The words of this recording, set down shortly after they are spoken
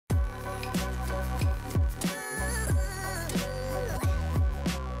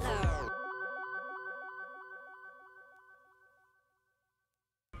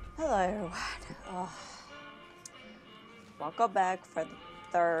Hello everyone. Oh, welcome back for the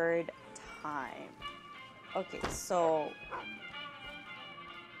third time. Okay, so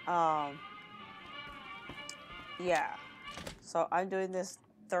yeah. So I'm doing this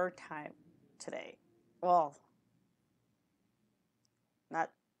third time today. Well, not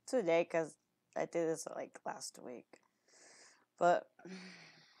today because I did this like last week. But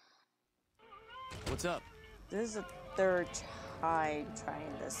What's up? this is the third time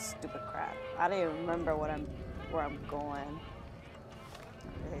trying this stupid crap. I don't even remember where I'm going. I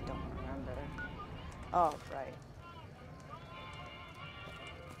really don't remember. Oh, right.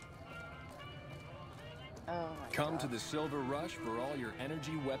 Oh my Come god. to the Silver Rush for all your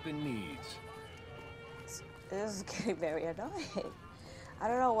energy weapon needs. This is getting very annoying. I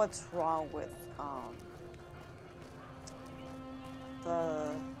don't know what's wrong with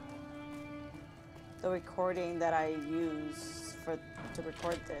the recording that I use to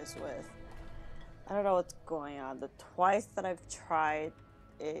record this with. I don't know what's going on. The twice that I've tried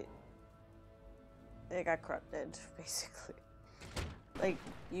it got corrupted basically. Like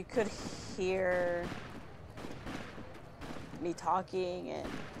you could hear me talking and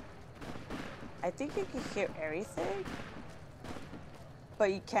I think you can hear everything,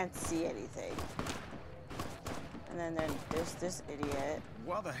 but you can't see anything. And then there's this idiot.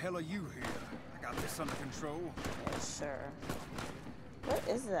 Why the hell are you here? I got this under control. Yeah, sure. What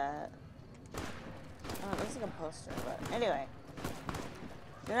is that? Oh, it looks like a poster, but anyway.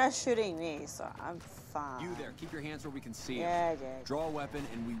 You're not shooting me, so I'm fine. You there, keep your hands where we can see yeah, them. Yeah. Draw a weapon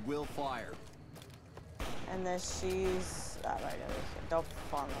and we will fire. And then she's right over here. Don't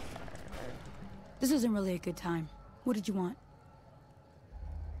fall in the fire. This isn't really a good time. What did you want?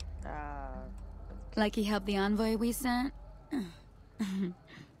 Like he helped the envoy we sent?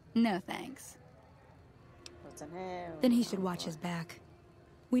 No thanks. What's in here? Then he should watch his back.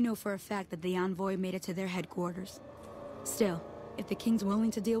 We know for a fact that the envoy made it to their headquarters. Still, if the king's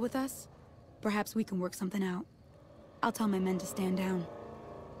willing to deal with us, perhaps we can work something out. I'll tell my men to stand down.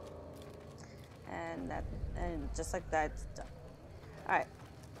 And just like that, it's done. Alright.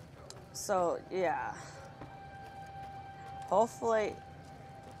 So, yeah. Hopefully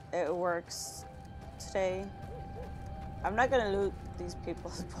it works today. I'm not gonna loot these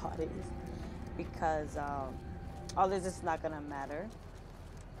people's bodies because all this is not gonna matter.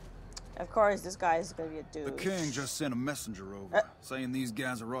 Of course, this guy is gonna be a dude. The king just sent a messenger over, saying these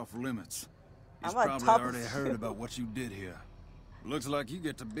guys are off limits. He's I'm on probably top already of heard about what you did here. Looks like you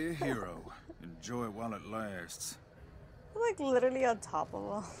get to be a hero. Enjoy it while it lasts. I'm like literally on top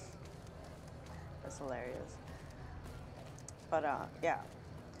of him. That's hilarious. But yeah.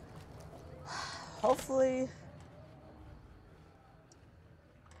 Hopefully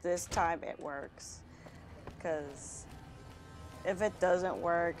this time it works. Because if it doesn't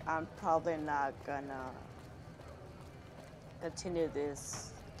work, I'm probably not gonna continue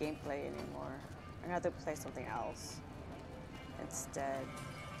this gameplay anymore. I'm gonna have to play something else instead.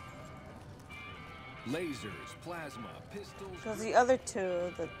 Lasers, plasma, pistols. Because the other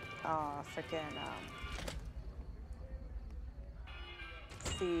two, the freaking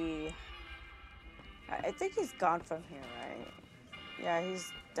I think he's gone from here, right? Yeah,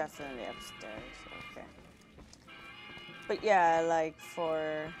 he's definitely upstairs. Okay. But yeah, like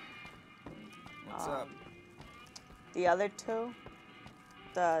for What's up? the other two,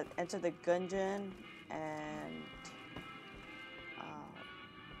 the Enter the Gungeon and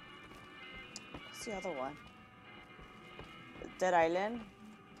what's the other one? Dead Island.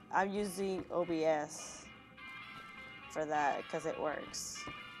 I'm using OBS for that because it works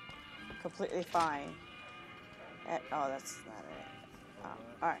completely fine. Oh, that's not it.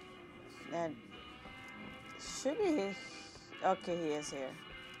 All right. Then should be. Okay, he is here.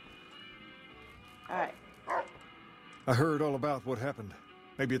 All right. I heard all about what happened.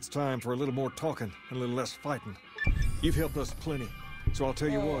 Maybe it's time for a little more talking and a little less fighting. You've helped us plenty, so I'll tell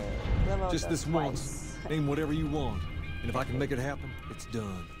you what. Just this once, name whatever you want, and if I can make it happen, it's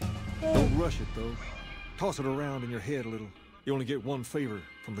done. Don't rush it, though. Toss it around in your head a little. You only get one favor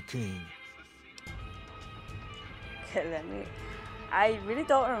from the king. Okay, I really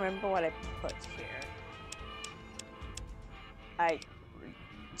don't remember what I put here. I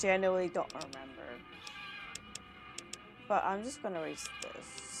genuinely don't remember. But I'm just gonna erase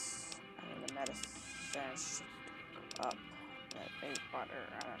this. And then the medicine up. Maybe butter,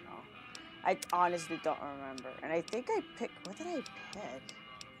 I don't know. I honestly don't remember. And I think I picked, what did I pick?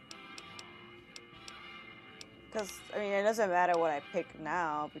 Because, I mean, it doesn't matter what I pick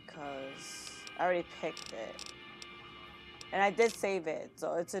now because I already picked it. And I did save it,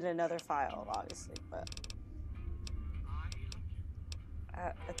 so it's in another file, obviously, but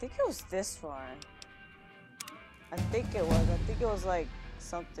I think it was this one. I think it was. I think it was like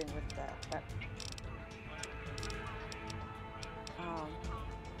something with that.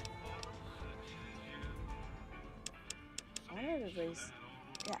 I wanted to raise.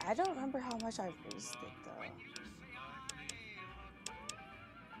 Yeah, I don't remember how much I raised it though.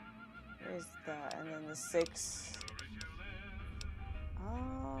 Where's that? And then the 6.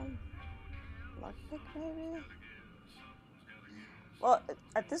 Lockpick maybe? Well,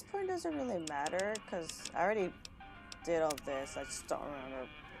 at this point, it doesn't really matter because I already did all this. I just don't remember.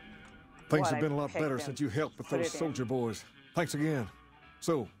 Things have been a lot better since you helped with those soldier boys. Thanks again.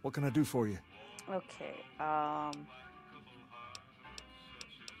 So, what can I do for you? Okay,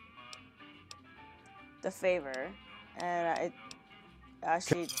 the favor, and I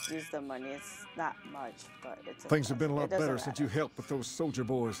actually use the money. It's not much, but it's. Things have been a lot better since you helped with those soldier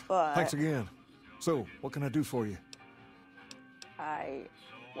boys. But thanks again. So, what can I do for you? I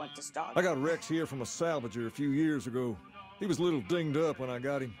want to stop. I got Rex here from a salvager a few years ago. He was a little dinged up when I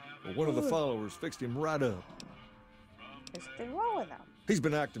got him, but one of the followers fixed him right up. There's nothing wrong with him. He's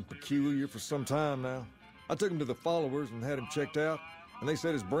been acting peculiar for some time now. I took him to the followers and had him checked out, and they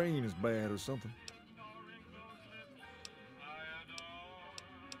said his brain is bad or something.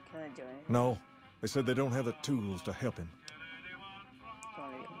 Can I do anything? No, they said they don't have the tools to help him.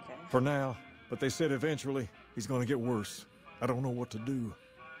 Okay. For now, but they said eventually he's going to get worse. I don't know what to do.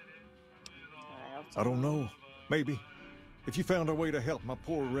 I don't know. Maybe. If you found a way to help my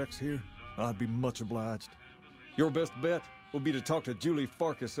poor Rex here, I'd be much obliged. Your best bet will be to talk to Julie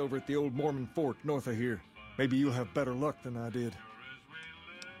Farkas over at the old Mormon fort north of here. Maybe you'll have better luck than I did.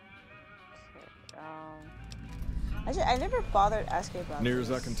 Actually, I never bothered asking about Near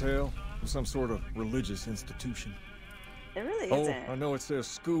as I can tell, it's some sort of religious institution. It really isn't. Oh, I know it says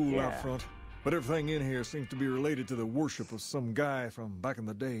school out front, but everything in here seems to be related to the worship of some guy from back in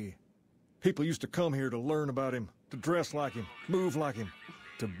the day. People used to come here to learn about him, to dress like him, move like him,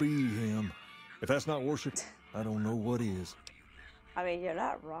 to be him. If that's not worship, I don't know what is. I mean, you're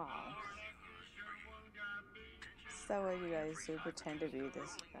not wrong. Is that what you guys do? Pretend to be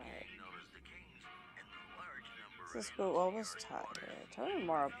this guy. This school almost taught here. Tell me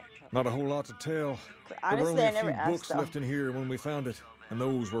more about it. Not a whole lot to tell. Honestly, there were only I never a few books left in here when we found it, and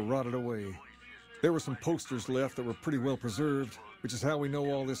those were rotted away. There were some posters left that were pretty well preserved, which is how we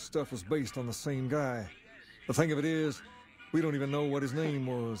know all this stuff was based on the same guy. The thing of it is, we don't even know what his name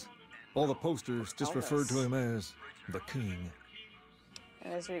was. All the posters just referred to him as the King.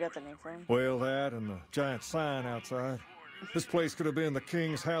 And that's where you got the name from? Well, that and the giant sign outside. This place could have been the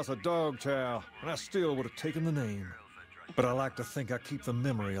King's House of Dog Chow, and I still would have taken the name. But I like to think I keep the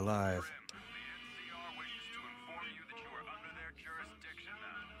memory alive.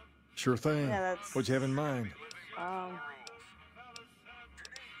 Sure thing. Yeah, What'd you have in mind? I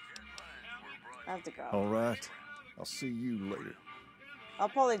have to go. All right. I'll see you later. I'll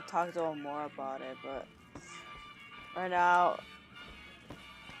probably talk to him more about it, but right now,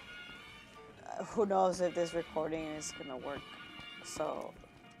 who knows if this recording is gonna work. So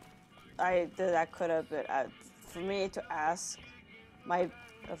that could have been for me to ask might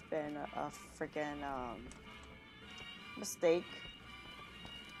have been a freaking mistake,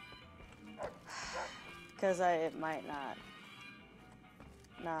 because it might not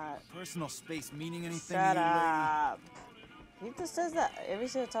Personal space meaning anything shut to you, up. He just says that every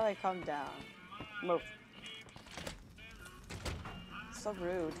single time I come down. Move. So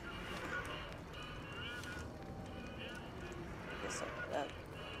rude. So,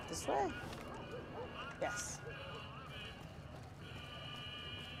 this way? Yes.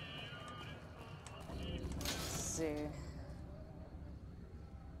 Let's see.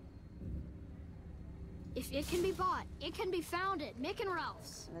 If it can be bought, it can be found at Mick and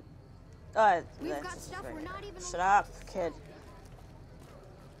Ralph's. We've got stuff we're not even. Shut up, kid.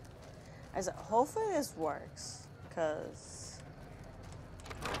 Hopefully this works, because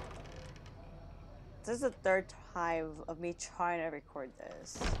this is the third time of me trying to record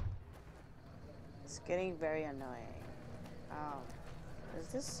this. It's getting very annoying. Is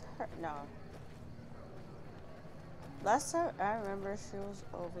this her? No. Last time I remember she was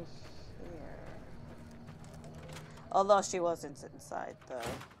over here. Although she wasn't inside though.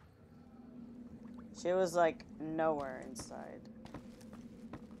 She was like nowhere inside.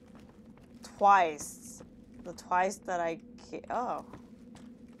 Twice. The twice that I oh.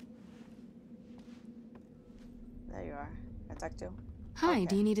 There you are. Can I talk to you? Hi, Okay.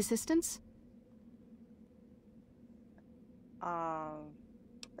 do you need assistance?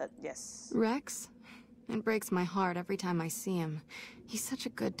 Yes. Rex? It breaks my heart every time I see him. He's such a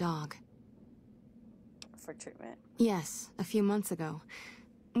good dog. for treatment? Yes, a few months ago.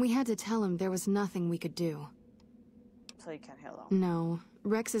 We had to tell him there was nothing we could do. So you can't heal him? No.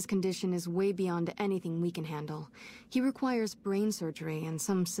 Rex's condition is way beyond anything we can handle. He requires brain surgery and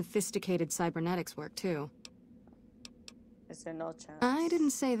some sophisticated cybernetics work, too. Is there no chance? I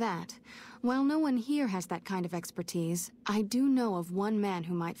didn't say that. While no one here has that kind of expertise, I do know of one man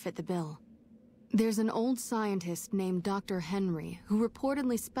who might fit the bill. There's an old scientist named Dr. Henry who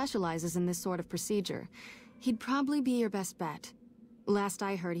reportedly specializes in this sort of procedure. He'd probably be your best bet. Last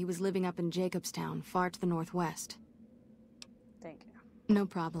I heard, he was living up in Jacobstown, far to the northwest. Thank you. No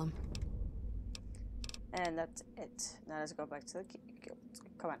problem. And that's it. Now let's go back to the guild.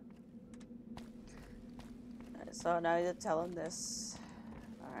 Come on. So now I need to tell him this.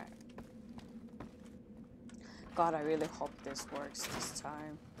 Alright. God, I really hope this works this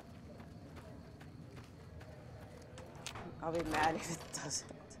time. I'll be mad if it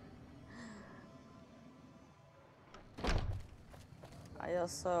doesn't. I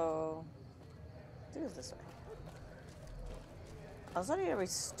also do it this way. I also need to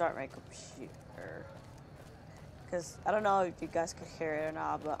restart my computer. Because I don't know if you guys could hear it or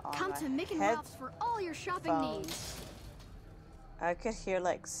not, but on Come my to Mick and Ralph's for all your shopping needs. I could hear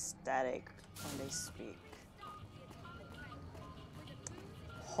like static when they speak.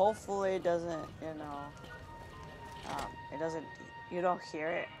 Hopefully it doesn't, you know, it doesn't, you don't hear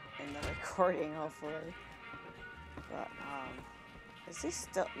it in the recording, hopefully. But, is he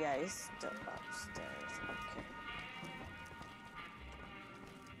still, yeah, he's still upstairs, okay.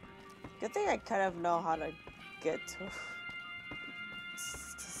 Good thing I kind of know how to get to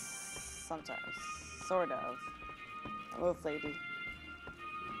sometimes, sort of. Move, lady.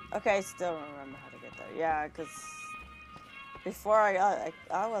 Okay, I still remember how to get there. Yeah, because before I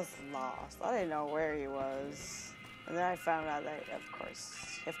was lost. I didn't know where he was, and then I found out that of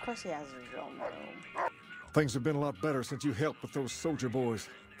course he has his own room. Things have been a lot better since you helped with those soldier boys.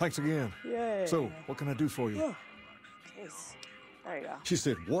 Thanks again. Yay. So, what can I do for you? Jeez. There you go. She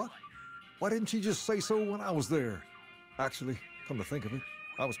said, what? Why didn't she just say so when I was there? Actually, come to think of it,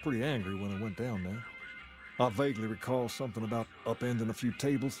 I was pretty angry when I went down there. I vaguely recall something about upending a few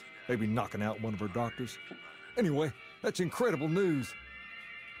tables, maybe knocking out one of her doctors. Anyway, that's incredible news.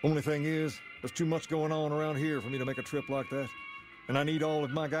 Only thing is, there's too much going on around here for me to make a trip like that. And I need all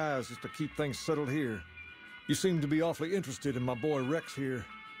of my guys just to keep things settled here. You seem to be awfully interested in my boy Rex here,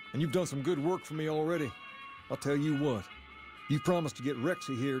 and you've done some good work for me already. I'll tell you what, you promised to get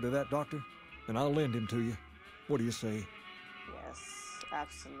Rexy here to that doctor, and I'll lend him to you. What do you say? Yes,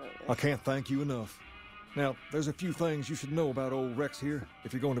 absolutely. I can't thank you enough. Now, there's a few things you should know about old Rex here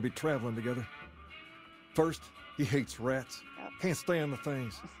if you're going to be traveling together. First, he hates rats. Can't stand the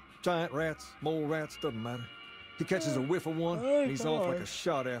things. Giant rats, mole rats, doesn't matter. He catches a whiff of one, and he's off like a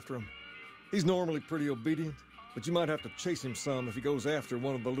shot after him. He's normally pretty obedient, but you might have to chase him some if he goes after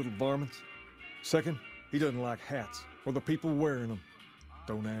one of the little varmints. Second, he doesn't like hats, or the people wearing them.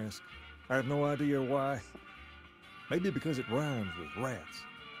 Don't ask. I have no idea why. Maybe because it rhymes with rats.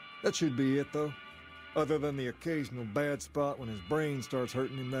 That should be it, though. Other than the occasional bad spot when his brain starts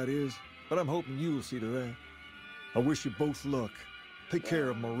hurting him, that is. But I'm hoping you'll see to that. I wish you both luck. Take care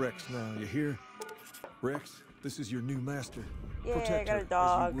of my Rex now, you hear? Rex, this is your new master. Yeah, Protect I got her a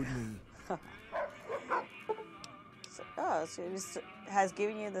dog. as you would me. So it has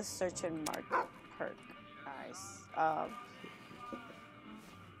given you the search and mark perk. Nice.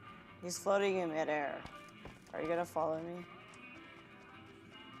 He's floating in midair. Are you gonna follow me?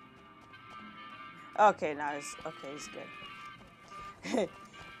 Okay, now he's good.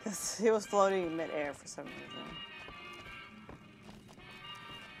 Because he was floating in midair for some reason.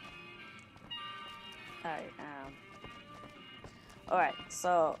 Alright,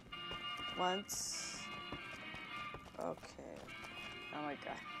 so once. Okay. Oh my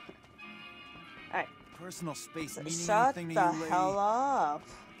god. Alright. Personal space meaning Shut anything the to you, lady? hell up.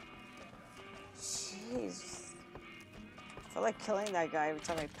 Jeez. I feel like killing that guy every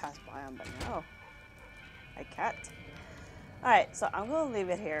time I pass by him, but no. I can't. Alright, so I'm gonna leave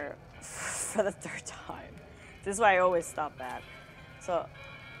it here for the third time. This is why I always stop at. So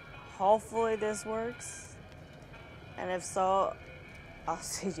hopefully this works. And if so, I'll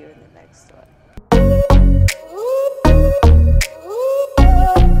see you in the next one.